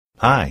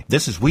Hi,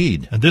 this is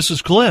Weed. And this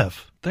is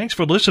Cliff. Thanks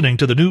for listening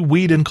to the new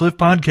Weed and Cliff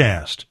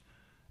podcast.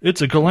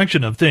 It's a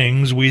collection of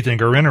things we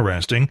think are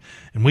interesting,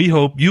 and we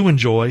hope you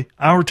enjoy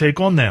our take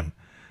on them.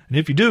 And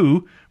if you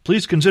do,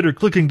 please consider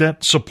clicking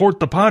that support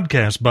the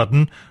podcast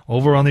button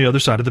over on the other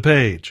side of the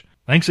page.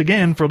 Thanks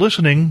again for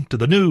listening to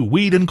the new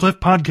Weed and Cliff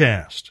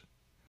podcast.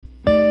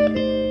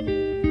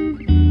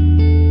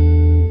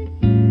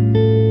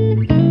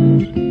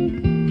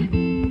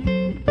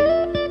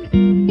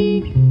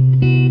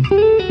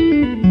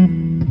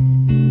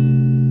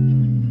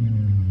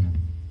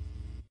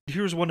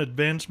 Here's one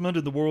advancement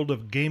in the world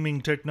of gaming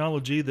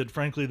technology that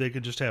frankly they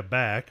could just have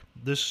back.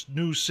 This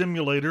new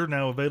simulator,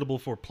 now available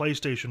for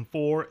PlayStation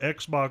 4,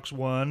 Xbox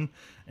One,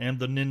 and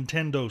the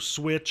Nintendo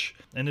Switch,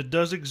 and it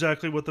does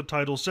exactly what the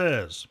title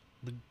says.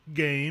 The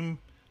game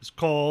is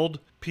called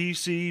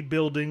PC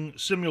Building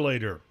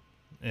Simulator,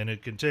 and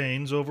it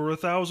contains over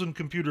 1,000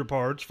 computer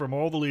parts from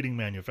all the leading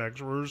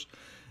manufacturers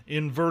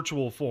in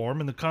virtual form,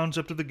 and the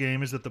concept of the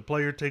game is that the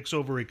player takes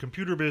over a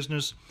computer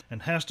business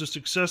and has to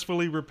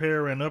successfully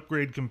repair and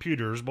upgrade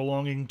computers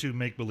belonging to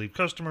make-believe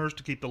customers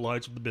to keep the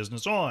lights of the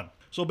business on.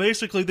 So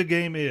basically the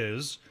game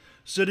is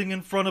sitting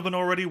in front of an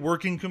already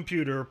working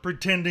computer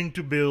pretending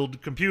to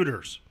build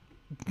computers.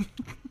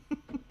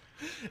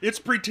 It's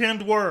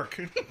pretend work.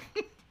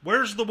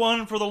 Where's the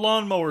one for the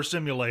lawnmower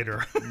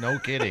simulator? No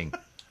kidding.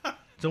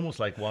 It's almost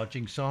like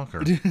watching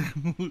soccer.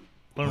 I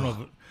don't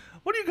know.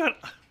 What do you got?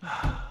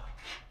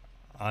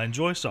 I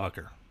enjoy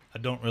soccer. I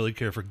don't really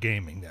care for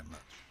gaming that much.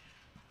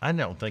 I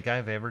don't think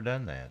I've ever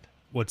done that.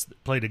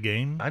 Played a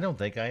game? I don't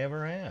think I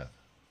ever have.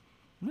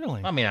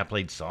 Really? I mean, I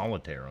played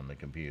solitaire on the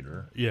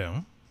computer,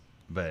 Yeah.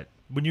 but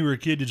When you were a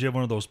kid, did you have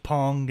one of those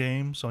Pong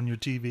games on your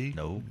TV?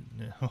 no,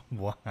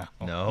 Wow.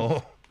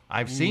 no.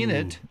 I've seen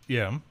it,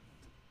 Yeah.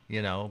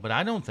 but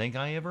I don't think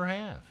I ever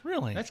have.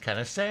 Really? That's kind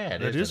of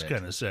sad, That isn't is it?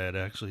 kind of sad,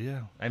 actually,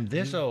 yeah. I'm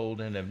this old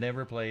and have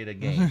never played a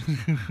game.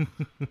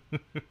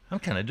 I'm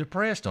kind of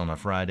depressed on a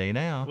Friday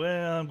now.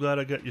 Well, I'm glad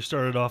I got you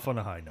started off on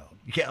a high note.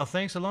 Yeah,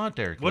 thanks a lot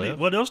there, Cliff.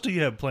 What else do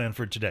you have planned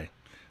for today?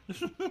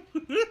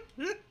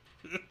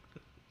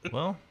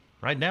 Well,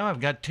 right now I've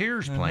got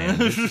tears planned.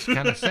 This is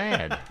kind of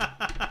sad.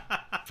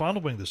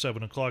 Following the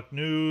 7 o'clock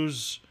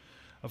news,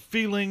 a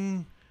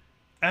feeling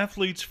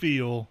athletes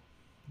feel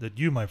that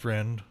you, my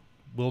friend,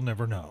 will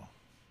never know.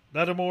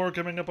 That and more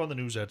coming up on the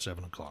news at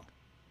 7 o'clock.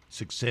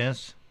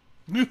 Success?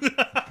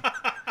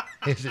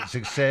 Is it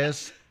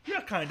success?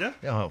 Yeah, kind of.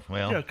 Oh,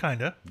 well. Yeah,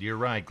 kind of. You're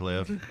right,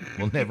 Cliff.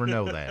 We'll never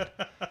know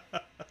that.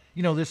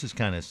 This is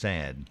kind of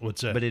sad.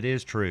 What's that? But it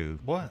is true.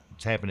 What?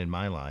 It's happened in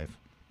my life.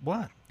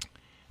 What?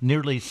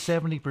 Nearly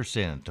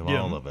 70% of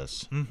Yeah. all of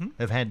us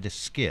have had to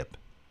skip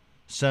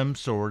some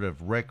sort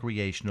of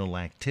recreational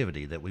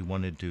activity that we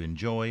wanted to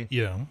enjoy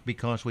Yeah.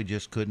 because we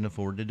just couldn't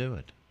afford to do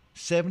it.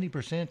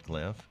 70%,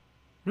 Cliff.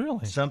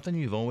 Really? Something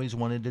you've always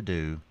wanted to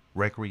do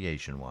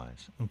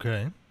recreation-wise.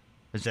 Okay.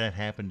 Has that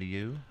happened to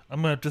you?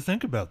 I'm going to have to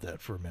think about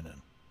that for a minute.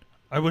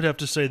 I would have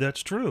to say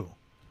that's true.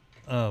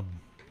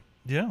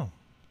 Yeah.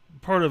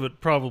 Part of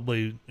it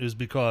probably is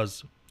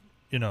because,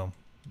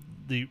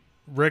 the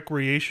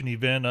recreation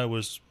event I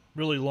was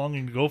really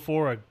longing to go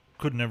for, I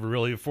couldn't ever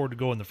really afford to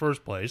go in the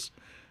first place.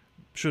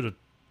 Should have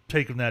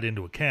taken that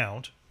into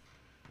account.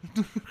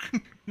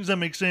 Does that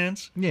make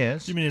sense?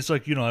 Yes. You mean it's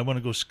like, I want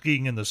to go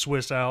skiing in the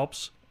Swiss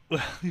Alps?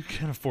 Well, you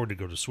can't afford to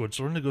go to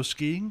Switzerland to go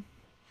skiing.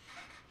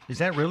 Is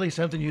that really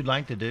something you'd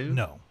like to do?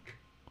 No.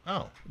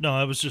 Oh. No,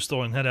 I was just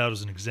throwing that out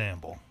as an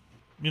example.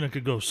 I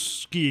could go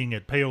skiing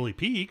at Paoli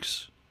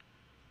Peaks.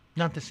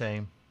 Not the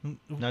same.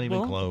 Not even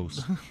Well-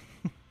 close.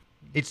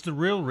 It's the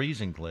real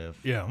reason, Cliff.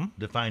 Yeah.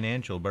 The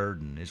financial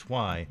burden is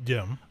why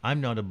Yeah.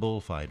 I'm not a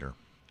bullfighter.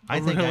 I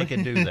Oh, think I really?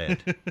 can do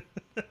that.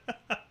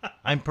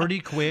 I'm pretty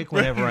quick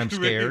whenever I'm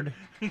scared,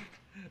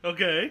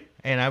 Okay.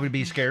 and I would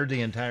be scared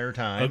the entire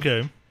time.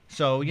 Okay.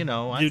 So,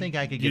 I think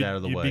I could get out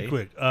of the you'd way. be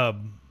quick.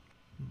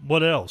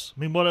 What else?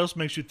 What else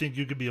makes you think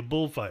you could be a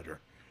bullfighter?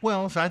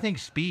 Well, so I think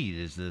speed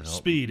is the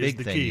Speed big is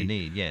the thing key. you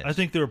need, yes. I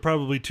think there are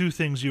probably two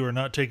things you are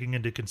not taking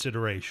into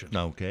consideration.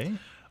 Okay.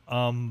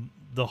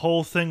 The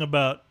whole thing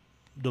about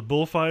the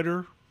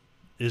bullfighter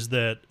is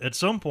that at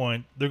some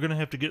point they're going to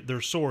have to get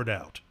their sword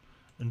out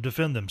and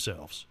defend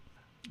themselves.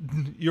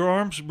 Your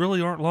arms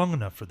really aren't long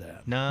enough for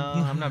that. No,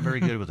 I'm not very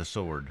good with a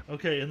sword.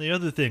 Okay, and the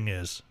other thing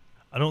is,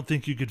 I don't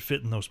think you could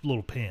fit in those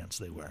little pants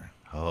they wear.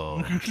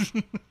 Oh.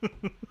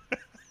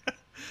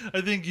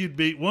 I think you'd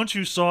be, once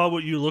you saw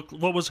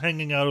what was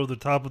hanging out over the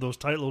top of those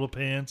tight little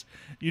pants,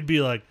 you'd be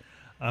like,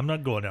 I'm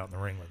not going out in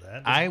the ring with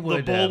that. I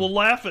would, The bull will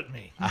laugh at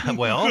me.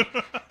 Well,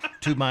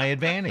 to my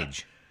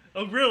advantage.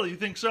 Oh, really? You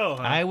think so?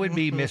 Huh? I would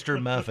be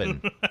Mr.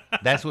 Muffin.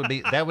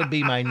 That would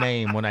be my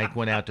name when I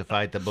went out to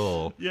fight the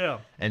bull. Yeah.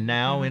 And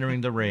now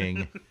entering the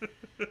ring,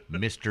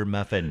 Mr.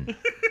 Muffin.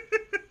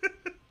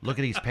 Look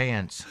at these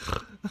pants.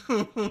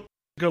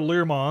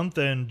 Learmonth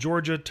and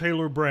Georgia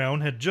Taylor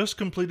Brown had just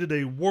completed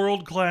a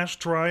world-class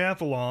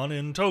triathlon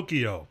in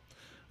Tokyo.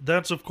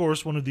 That's, of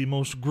course, one of the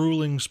most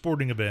grueling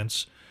sporting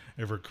events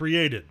ever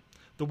created.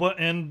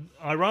 And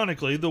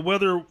ironically, the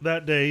weather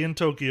that day in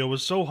Tokyo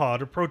was so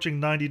hot, approaching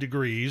 90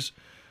 degrees,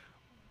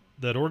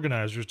 that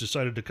organizers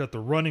decided to cut the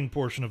running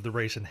portion of the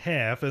race in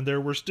half, and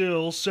there were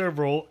still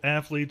several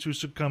athletes who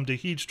succumbed to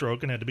heat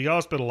stroke and had to be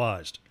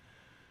hospitalized.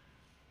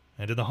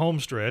 And in the home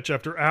stretch,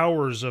 after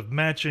hours of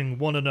matching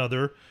one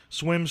another,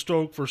 swim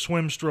stroke for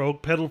swim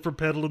stroke, pedal for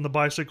pedal in the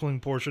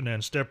bicycling portion,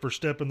 and step for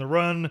step in the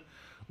run,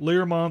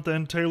 Learmonth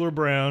and Taylor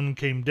Brown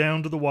came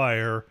down to the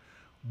wire,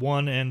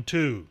 1 and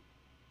 2.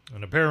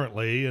 And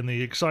apparently, in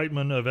the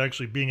excitement of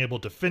actually being able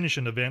to finish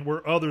an event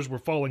where others were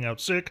falling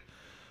out sick,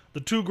 the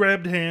two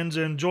grabbed hands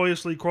and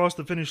joyously crossed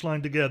the finish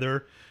line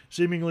together,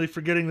 seemingly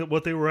forgetting that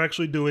what they were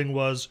actually doing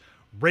was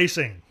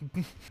racing.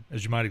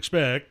 As you might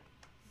expect,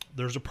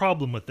 there's a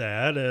problem with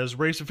that, as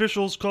race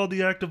officials called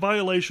the act a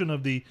violation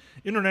of the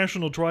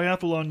International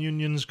Triathlon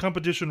Union's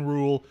competition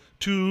rule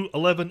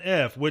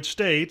 211F, which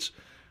states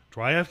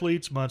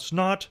triathletes must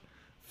not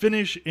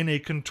finish in a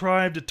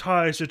contrived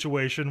tie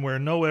situation where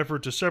no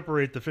effort to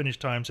separate the finish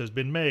times has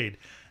been made.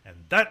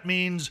 And that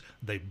means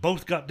they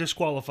both got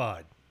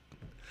disqualified.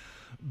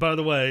 By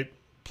the way,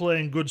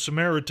 playing Good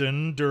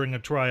Samaritan during a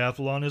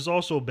triathlon is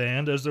also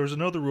banned, as there's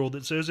another rule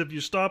that says if you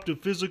stop to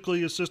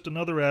physically assist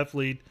another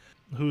athlete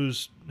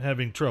who's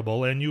having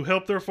trouble and you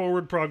help their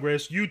forward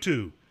progress, you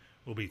too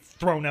will be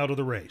thrown out of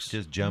the race.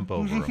 Just jump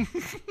over them.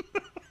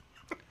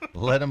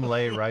 Let them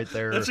lay right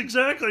there. That's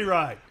exactly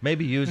right.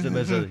 Maybe use them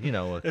as a,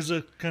 As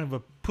a kind of a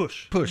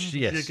push. Push,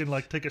 yes. You can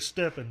like take a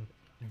step and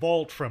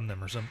vault from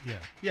them or something. Yeah.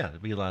 Yeah,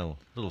 it'd be like a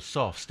little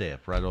soft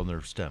step right on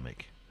their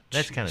stomach.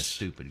 That's kind of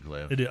stupid,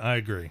 Cliff. I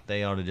agree.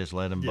 They ought to just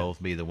let them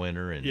both be the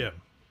winner and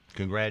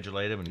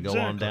congratulate them and go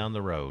on down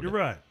the road. You're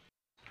right.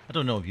 I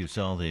don't know if you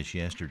saw this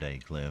yesterday,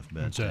 Cliff,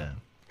 but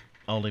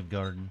Olive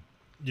Garden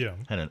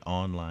had an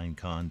online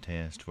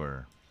contest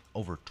where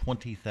over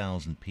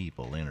 20,000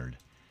 people entered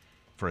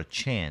for a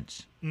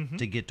chance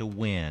to get to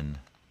win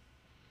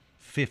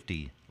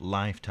 50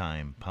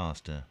 lifetime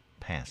pasta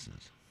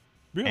passes.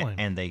 Really?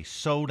 And they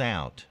sold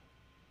out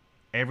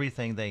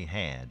everything they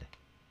had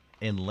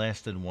in less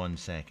than 1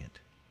 second.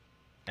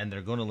 And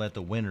they're going to let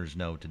the winners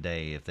know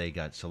today if they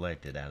got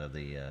selected out of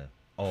the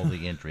all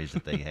the entries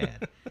that they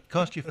had. It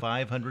cost you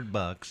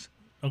 $500.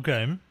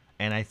 Okay.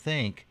 And I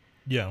think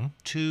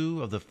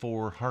 2 of the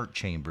 4 heart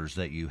chambers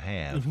that you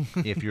have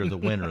if you're the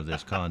winner of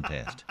this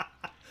contest.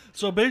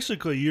 So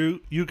basically,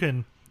 you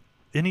can,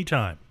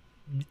 anytime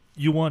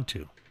you want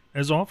to,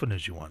 as often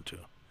as you want to,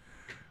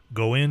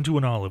 go into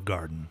an Olive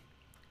Garden,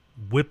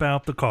 whip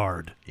out the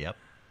card. Yep.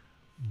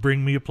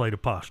 Bring me a plate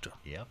of pasta.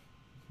 Yep.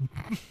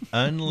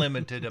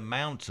 Unlimited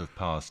amounts of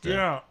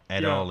pasta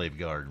at Olive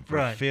Garden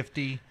for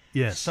 50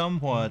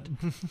 somewhat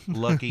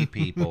lucky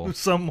people.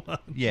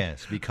 Somewhat.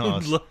 Yes,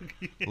 because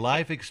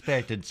life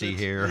expectancy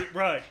here.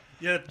 Right.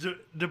 Yeah,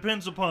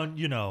 depends upon,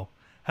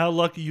 how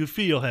lucky you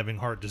feel having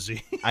heart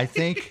disease. I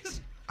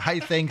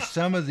think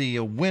some of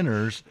the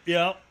winners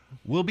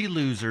will be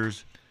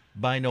losers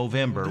by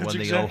November when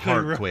the old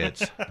heart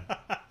quits.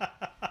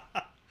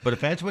 But if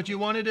that's what you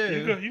want to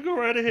do, you go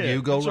right ahead.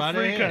 You go it's right a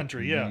free ahead.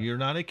 Country, yeah. You're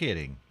not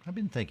kidding. I've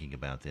been thinking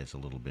about this a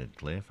little bit,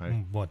 Cliff.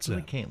 What's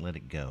really that? Can't let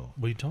it go.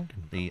 What are you talking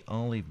about? The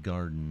Olive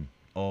Garden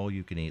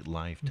all-you-can-eat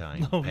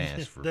lifetime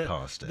pass for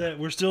pasta.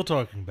 We're still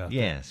talking about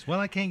Yes. Well,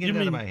 I can't get it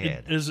out of my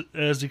head.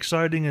 As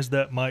exciting as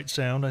that might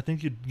sound, I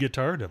think you'd get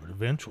tired of it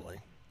eventually.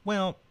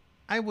 Well,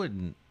 I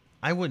wouldn't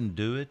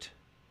do it,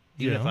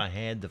 even if I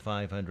had the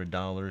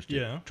 $500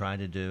 to try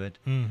to do it.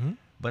 Mm-hmm.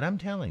 But I'm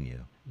telling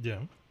you,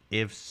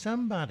 if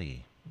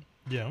somebody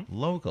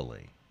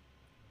locally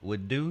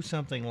would do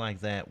something like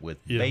that with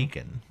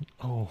bacon,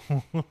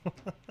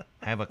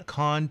 have a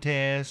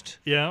contest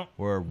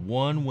where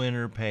one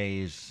winner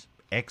pays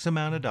X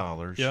amount of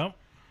dollars,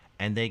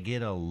 and they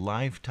get a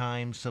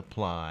lifetime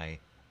supply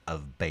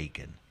of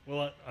bacon.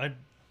 Well, I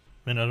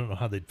don't know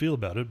how they'd feel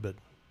about it, but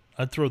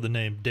I'd throw the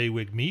name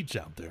Daywig Meats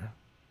out there.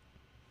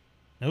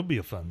 That would be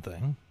a fun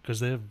thing because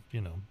they have,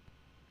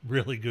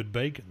 really good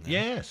bacon there.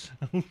 Yes.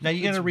 Now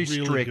you got to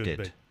restrict really it.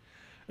 Bacon.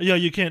 Yeah,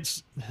 you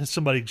can't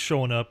somebody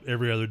showing up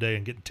every other day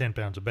and getting 10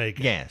 pounds of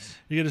bacon. Yes.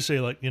 You got to say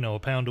a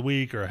pound a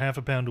week or a half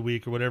a pound a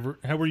week or whatever.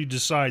 However you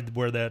decide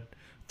where that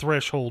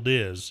threshold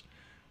is,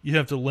 you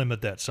have to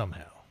limit that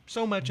somehow.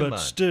 So much a month. But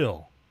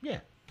still, yeah,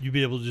 you'd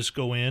be able to just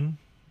go in,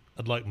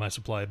 I'd like my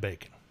supply of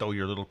bacon. Throw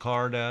your little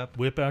card up.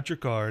 Whip out your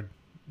card.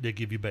 They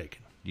give you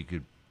bacon. You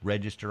could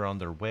register on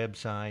their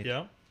website.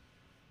 Yeah.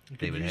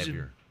 They would have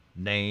your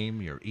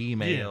name, your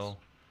email.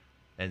 Yes.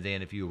 And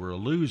then if you were a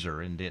loser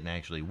and didn't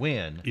actually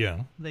win,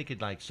 they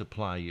could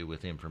supply you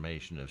with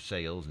information of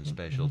sales and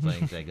special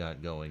things they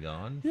got going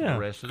on for the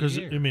rest of the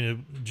year. Because,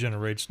 it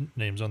generates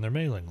names on their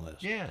mailing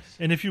list. Yes.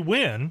 And if you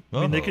win,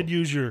 they could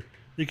use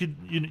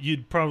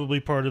you'd probably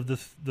part of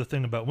the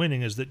thing about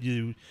winning is that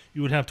you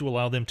would have to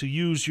allow them to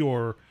use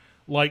your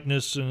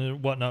likeness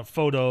and whatnot,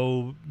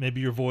 photo,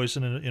 maybe your voice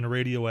in a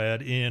radio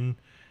ad in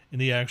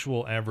the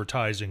actual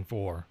advertising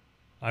for,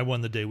 I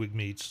won the Daywig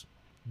Meats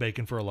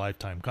Bacon for a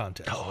Lifetime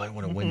contest. Oh, I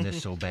want to win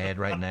this so bad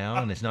right now,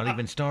 and it's not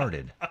even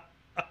started.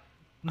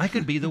 I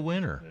could be the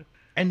winner.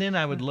 And then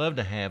I would love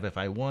to have, if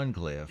I won,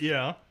 Cliff,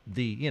 Yeah.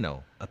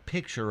 a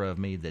picture of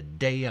me the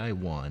day I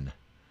won.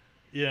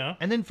 Yeah.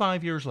 And then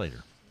 5 years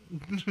later.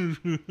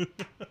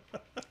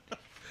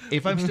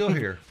 If I'm still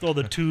here. With all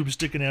the tubes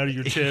sticking out of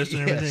your chest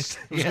and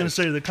everything. I was going to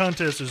say the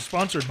contest is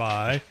sponsored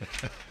by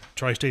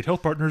Tri-State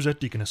Health Partners at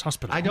Deaconess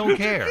Hospital. I don't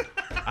care.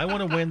 I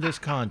want to win this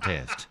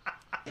contest.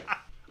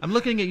 I'm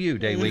looking at you,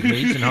 Dayweek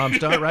Meats in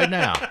Homestart right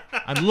now.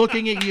 I'm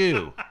looking at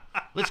you.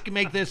 Let's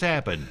make this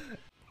happen.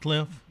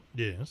 Cliff?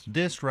 Yes.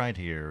 This right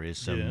here is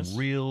some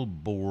real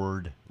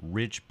bored,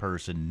 rich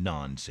person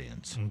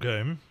nonsense.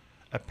 Okay.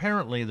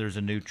 Apparently, there's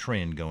a new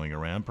trend going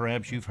around.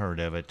 Perhaps you've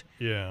heard of it.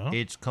 Yeah.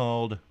 It's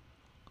called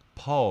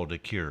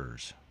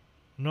paudicures.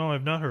 No,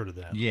 I've not heard of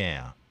that.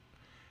 Yeah.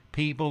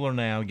 People are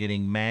now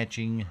getting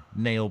matching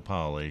nail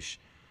polish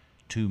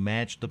to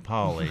match the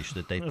polish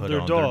that they put on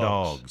their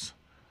dogs.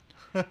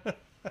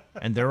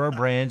 And there are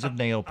brands of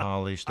nail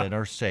polish that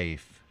are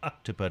safe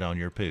to put on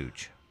your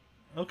pooch.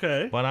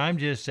 Okay. But I'm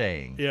just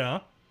saying.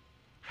 Yeah.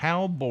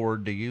 How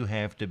bored do you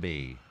have to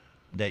be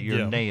that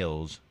your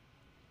nails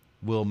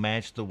will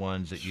match the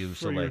ones that you've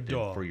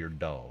selected for your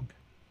dog?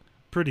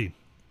 Pretty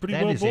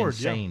that well is bored.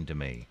 Insane to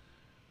me.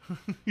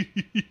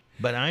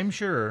 But I'm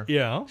sure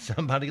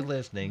somebody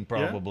listening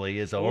probably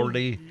is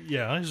already...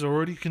 Yeah, he's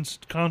already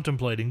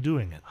contemplating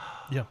doing it.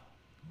 Yeah.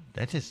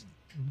 That just...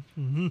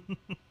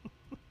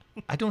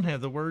 I don't have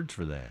the words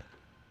for that.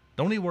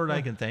 The only word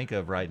I can think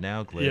of right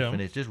now, Cliff,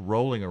 and it's just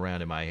rolling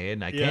around in my head,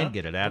 and I can't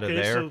get it out of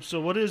there.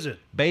 So what is it?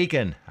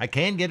 Bacon. I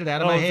can't get it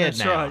out of my head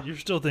now. That's right. You're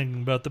still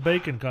thinking about the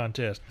bacon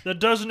contest. That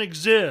doesn't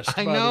exist,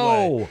 I by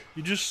know. the way.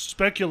 You just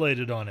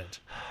speculated on it.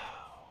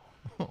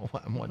 Oh,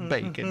 I want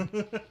bacon.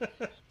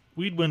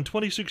 When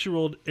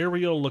 26-year-old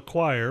Ariel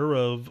LaQuire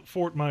of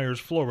Fort Myers,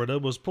 Florida,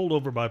 was pulled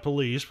over by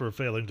police for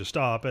failing to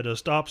stop at a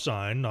stop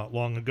sign not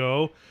long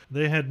ago.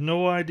 They had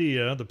no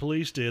idea, the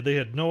police did, they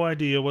had no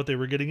idea what they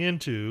were getting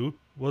into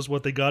was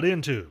what they got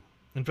into.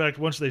 In fact,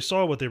 once they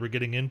saw what they were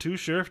getting into,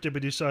 sheriff's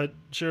deputies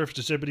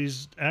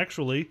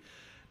actually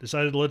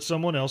decided to let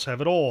someone else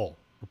have it all.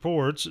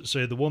 Reports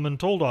say the woman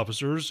told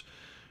officers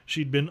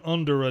she'd been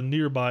under a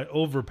nearby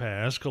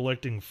overpass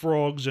collecting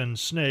frogs and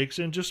snakes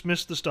and just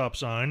missed the stop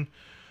sign.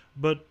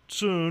 But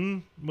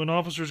soon, when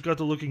officers got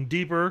to looking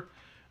deeper,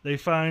 they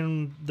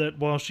found that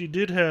while she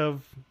did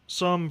have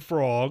some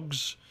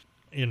frogs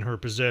in her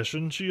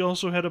possession, she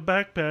also had a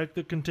backpack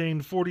that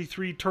contained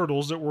 43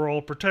 turtles that were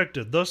all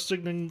protected, thus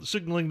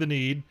signaling the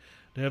need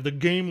to have the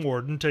game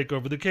warden take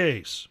over the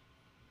case.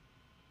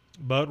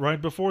 But right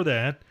before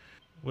that,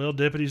 well,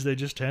 deputies, they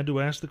just had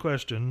to ask the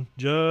question.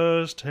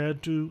 Just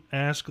had to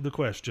ask the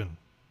question.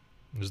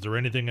 Is there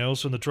anything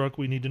else in the truck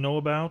we need to know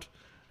about?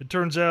 It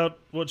turns out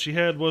what she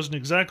had wasn't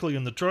exactly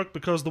in the truck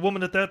because the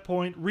woman at that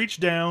point reached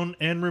down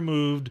and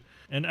removed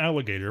an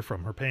alligator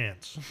from her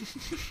pants.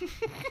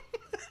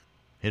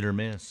 Hit or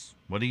miss.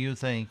 What do you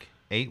think?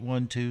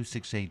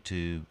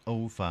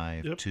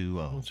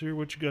 812-682-0520. Let's hear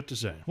what you got to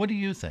say. What do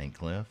you think,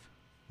 Cliff?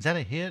 Is that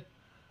a hit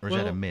or is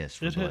that a miss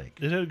for Blake?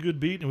 It had a good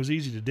beat and it was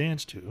easy to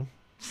dance to.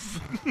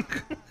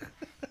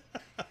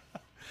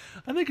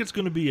 I think it's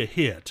going to be a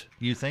hit.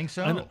 You think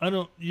so? I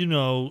don't,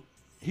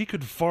 he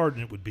could fart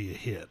and it would be a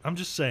hit. I'm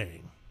just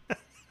saying.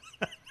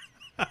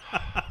 Well,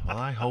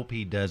 I hope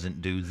he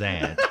doesn't do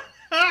that.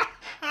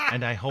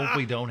 And I hope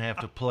we don't have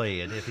to play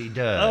it if he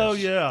does. Oh,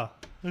 yeah.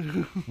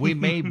 We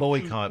may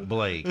boycott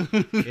Blake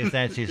if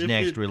that's his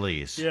next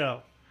release. Yeah.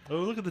 Oh,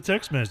 look at the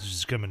text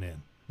messages coming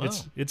in.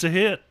 It's a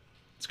hit.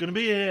 It's going to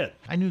be a hit.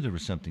 I knew there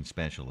was something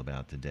special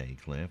about today,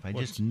 Cliff. I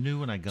just knew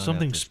when I got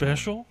something up this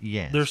special? Morning.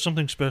 Yes. There's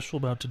something special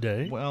about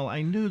today? Well,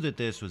 I knew that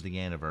this was the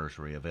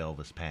anniversary of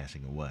Elvis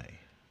passing away.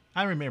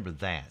 I remember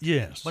that.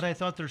 Yes. But I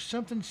thought there's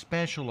something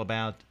special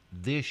about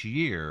this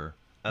year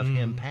of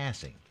him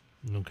passing.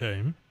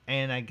 Okay.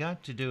 And I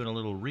got to doing a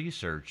little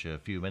research a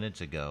few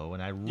minutes ago,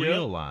 and I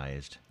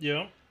realized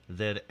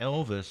that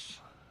Elvis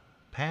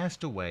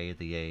passed away at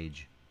the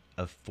age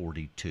of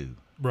 42.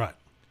 Right.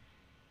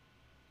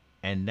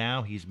 And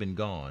now he's been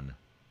gone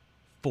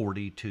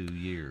 42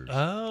 years.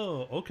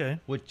 Oh,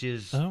 okay. Which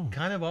is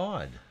kind of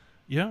odd.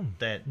 Yeah.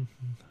 That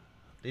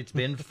it's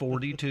been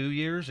 42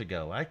 years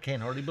ago. I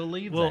can't hardly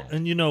believe that. Well,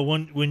 and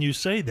when you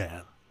say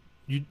that,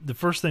 the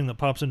first thing that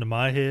pops into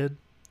my head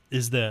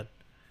is that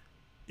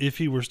if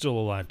he were still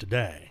alive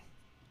today,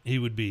 he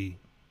would be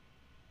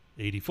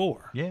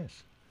 84.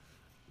 Yes.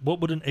 What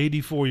would an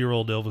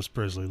 84-year-old Elvis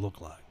Presley look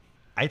like?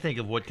 I think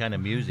of what kind of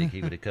music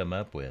he would have come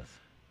up with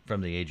from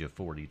the age of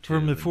 42.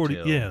 From the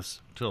 40,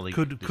 yes. Until he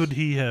could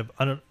he have,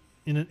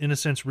 in a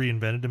sense,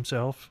 reinvented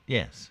himself?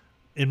 Yes.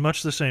 In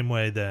much the same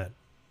way that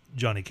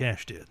Johnny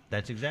Cash did.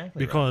 That's exactly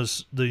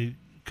because the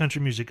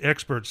country music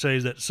experts say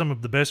that some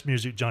of the best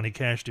music Johnny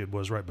Cash did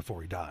was right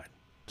before he died.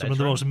 Some of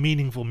the most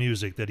meaningful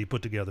music that he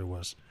put together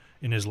was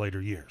in his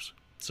later years.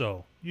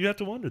 So you have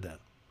to wonder that.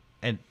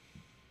 And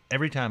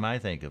every time I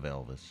think of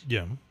Elvis,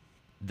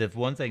 the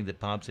one thing that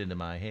pops into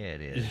my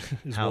head is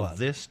how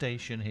this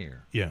station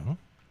here,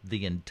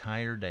 the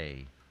entire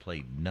day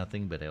played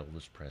nothing but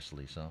Elvis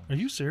Presley songs. Are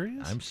you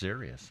serious? I'm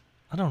serious.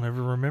 I don't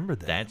ever remember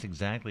that. That's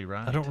exactly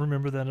right. I don't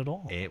remember that at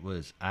all.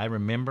 I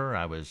remember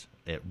I was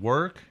at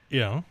work.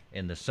 Yeah.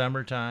 In the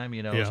summertime,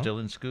 still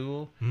in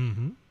school.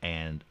 Mm-hmm.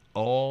 And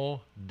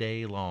all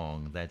day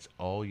long, that's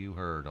all you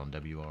heard on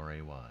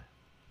WRAY.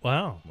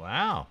 Wow.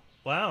 Wow.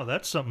 Wow,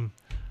 that's something.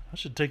 I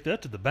should take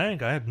that to the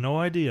bank. I had no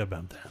idea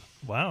about that.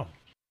 Wow.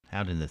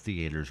 Out in the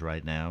theaters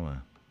right now,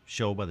 a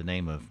show by the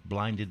name of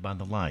Blinded by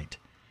the Light.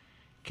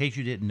 In case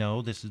you didn't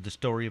know, this is the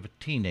story of a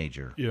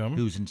teenager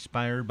who's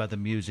inspired by the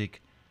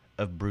music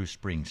of Bruce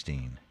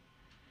Springsteen.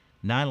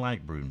 Now, I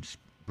like Bruce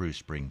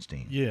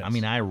Springsteen. Yes. I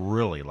mean, I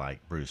really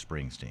like Bruce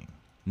Springsteen.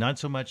 Not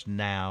so much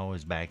now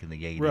as back in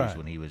the 80s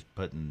when he was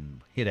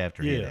putting hit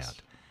after hit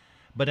out.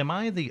 But am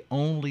I the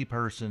only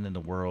person in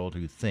the world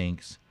who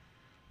thinks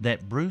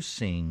that Bruce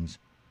sings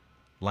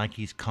like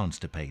he's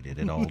constipated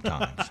at all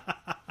times?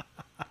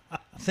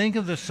 Think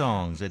of the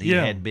songs that he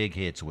had big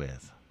hits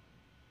with,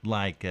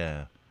 like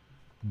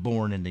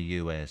Born in the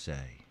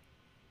USA,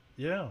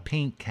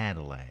 Pink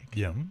Cadillac,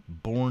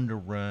 Born to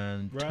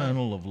Run,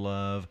 Tunnel of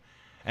Love,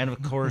 and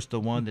of course the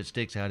one that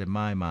sticks out in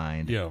my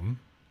mind,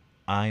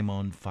 I'm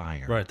on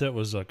Fire. Right, that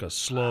was like a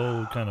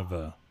slow kind of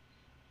a.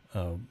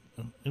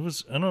 It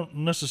was. I don't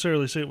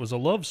necessarily say it was a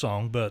love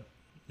song, but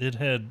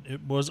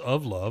it was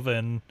of love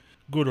and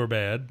good or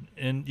bad,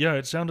 and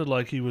it sounded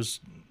like he was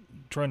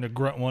trying to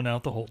grunt one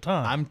out the whole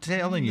time. I'm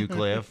telling you,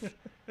 Cliff.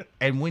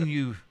 And when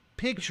you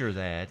picture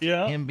that,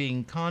 him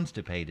being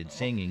constipated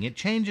singing, it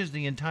changes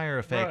the entire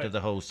effect of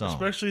the whole song.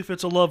 Especially if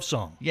it's a love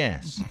song.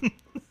 Yes.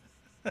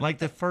 Like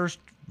the first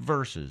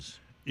verses.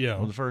 Yeah.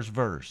 Or the first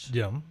verse.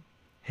 Yeah.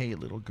 Hey,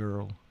 little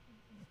girl,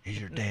 is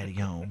your daddy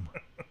home?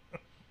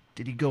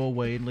 Did he go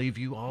away and leave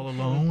you all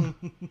alone?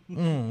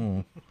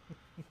 Oh,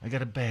 I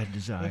got a bad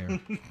desire.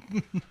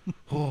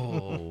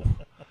 Oh,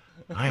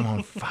 I'm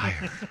on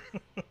fire.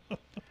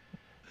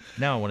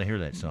 Now I want to hear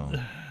that song.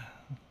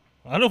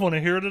 I don't want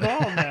to hear it at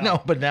all now.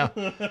 No, but now.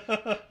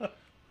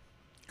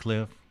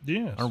 Cliff,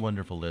 yes. Our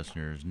wonderful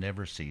listeners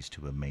never cease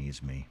to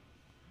amaze me.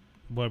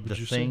 What would the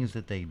you things say?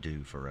 that they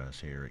do for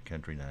us here at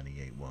Country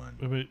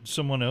 98.1. I mean,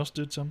 someone else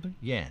did something?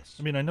 Yes.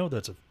 I mean, I know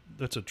that's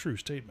a true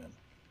statement.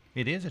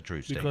 It is a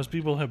true statement. Because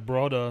people have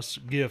brought us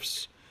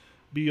gifts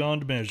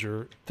beyond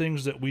measure,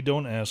 things that we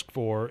don't ask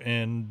for,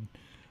 and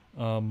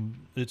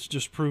it's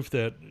just proof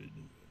that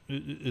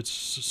it's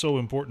so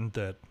important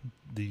that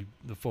the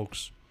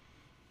folks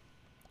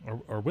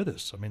are with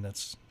us. I mean,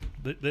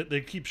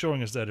 they keep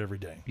showing us that every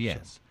day.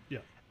 Yes. So, yeah.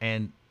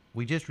 And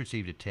we just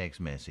received a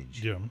text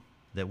message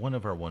that one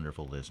of our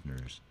wonderful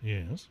listeners,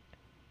 yes,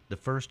 the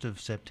 1st of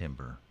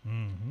September,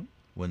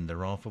 when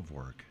they're off of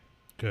work,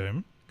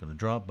 going to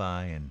drop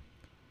by and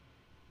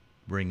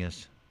bring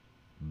us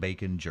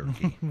bacon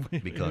jerky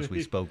because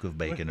we spoke of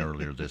bacon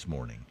earlier this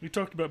morning. We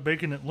talked about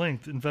bacon at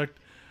length. In fact,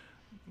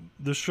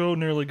 the show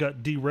nearly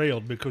got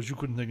derailed because you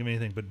couldn't think of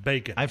anything but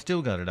bacon. I've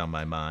still got it on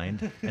my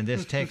mind, and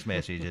this text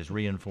message has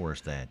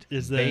reinforced that.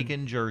 Is that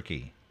bacon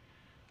jerky?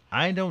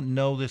 I don't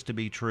know this to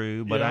be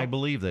true, but I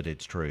believe that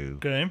it's true.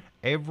 Okay.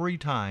 Every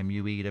time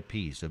you eat a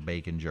piece of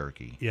bacon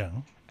jerky,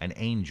 an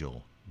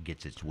angel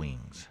gets its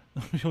wings.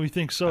 You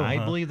think so? I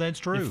believe that's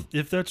true.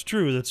 If that's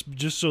true, that's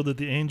just so that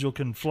the angel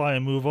can fly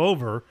and move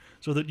over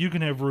so that you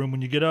can have room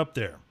when you get up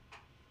there,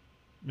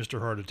 Mr.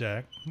 Heart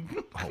Attack.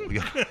 Oh,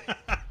 yeah.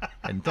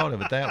 Hadn't thought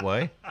of it that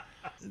way.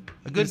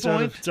 A good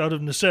point. It's out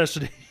of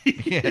necessity.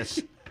 Yes.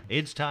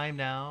 It's time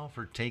now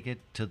for Take It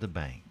to the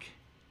Bank.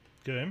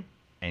 Okay.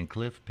 And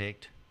Cliff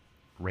picked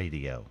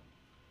radio.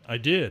 I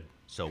did.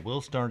 So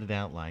we'll start it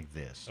out like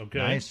this. Okay.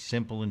 Nice,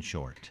 simple, and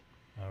short.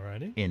 All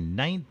righty. In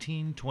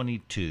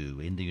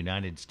 1922, in the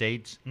United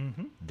States,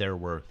 there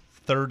were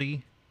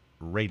 30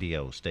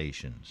 radio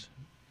stations.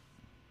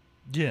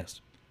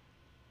 Yes.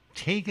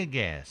 Take a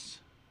guess.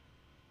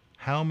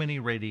 How many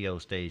radio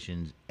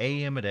stations,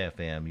 AM and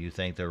FM, you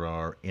think there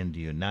are in the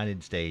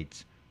United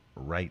States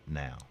right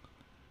now?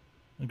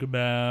 I think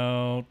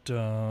about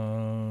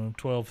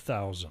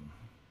 12,000.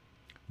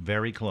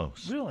 Very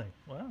close. Really?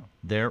 Wow.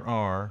 There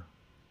are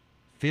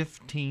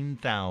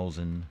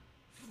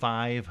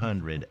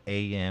 15,500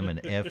 AM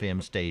and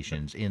FM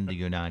stations in the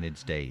United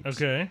States.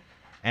 Okay.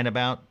 And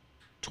about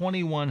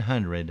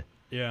 2,100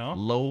 Yeah.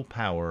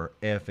 low-power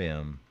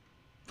FM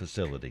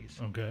facilities.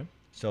 Okay.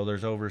 So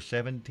there's over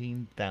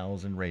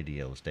 17,000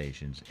 radio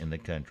stations in the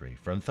country,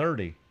 from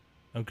 30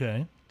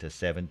 Okay. to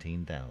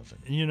 17,000.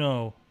 You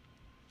know,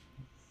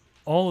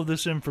 all of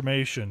this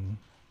information,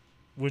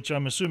 which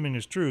I'm assuming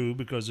is true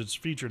because it's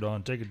featured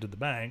on Take It to the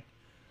Bank,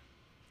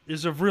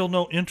 is of real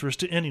no interest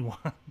to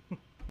anyone,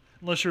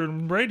 unless you're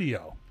in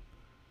radio.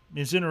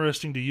 It's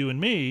interesting to you and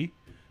me,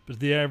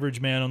 but the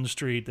average man on the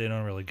street, they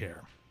don't really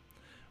care.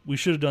 We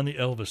should have done the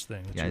Elvis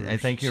thing. Yeah, I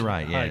think you're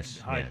right, yes.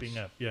 Hyping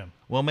up, yeah.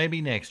 Well,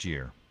 maybe next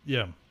year.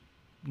 Yeah.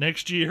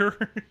 Next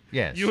year?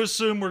 Yes. You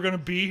assume we're going to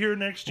be here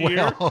next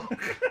year? Well,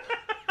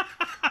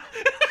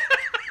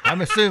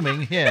 I'm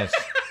assuming, yes.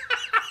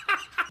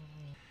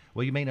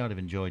 Well, you may not have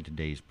enjoyed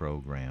today's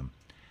program,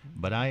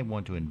 but I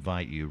want to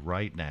invite you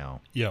right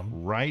now. Yeah.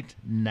 Right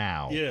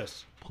now.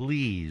 Yes.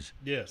 Please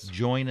Yes.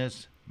 join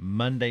us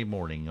Monday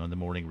morning on the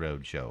Morning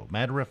Road Show.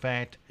 Matter of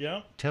fact,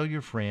 tell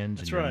your friends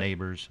and your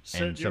neighbors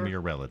and some of your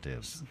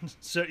relatives.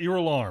 Set your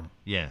alarm.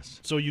 Yes.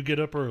 So you get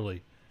up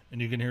early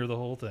and you can hear the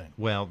whole thing.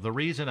 Well, the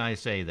reason I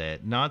say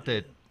that, not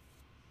that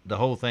the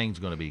whole thing's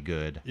going to be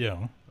good.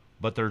 Yeah.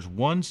 But there's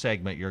one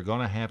segment you're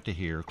going to have to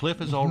hear. Cliff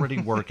is already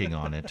working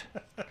on it.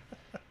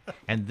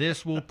 And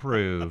this will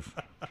prove,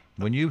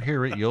 when you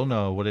hear it, you'll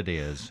know what it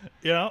is.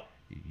 Yeah.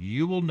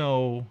 You will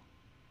know,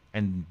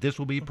 and this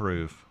will be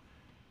proof,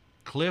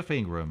 Cliff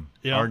Ingram,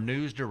 our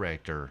news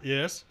director,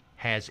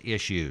 has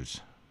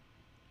issues.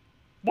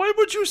 Why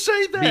would you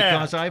say that?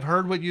 Because I've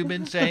heard what you've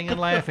been saying and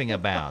laughing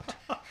about.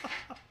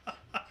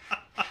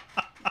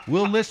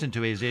 We'll listen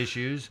to his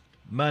issues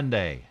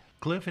Monday.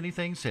 Cliff,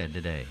 anything said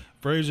today?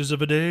 Phrases of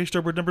the day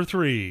start with number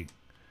 3.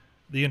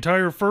 The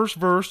entire first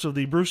verse of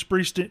the Bruce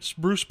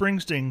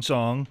Springsteen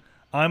song,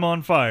 I'm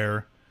on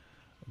Fire,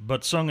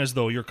 but sung as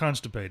though you're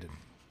constipated.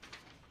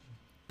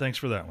 Thanks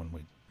for that one,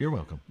 Weed. You're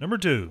welcome. Number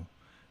 2,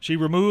 she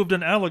removed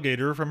an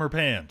alligator from her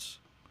pants.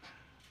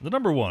 The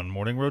number 1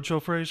 Morning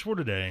Roadshow phrase for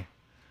today,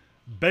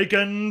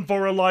 bacon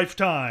for a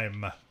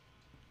lifetime.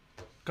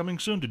 Coming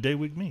soon to Day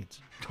Week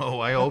Meats. Oh,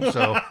 I hope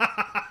so.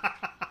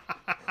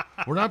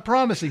 We're not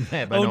promising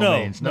that by no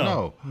means.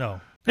 No.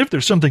 If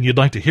there's something you'd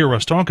like to hear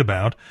us talk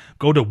about,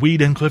 go to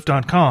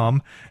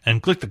weedandcliff.com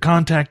and click the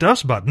Contact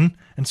Us button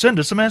and send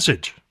us a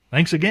message.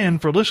 Thanks again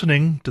for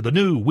listening to the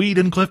new Weed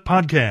and Cliff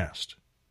podcast.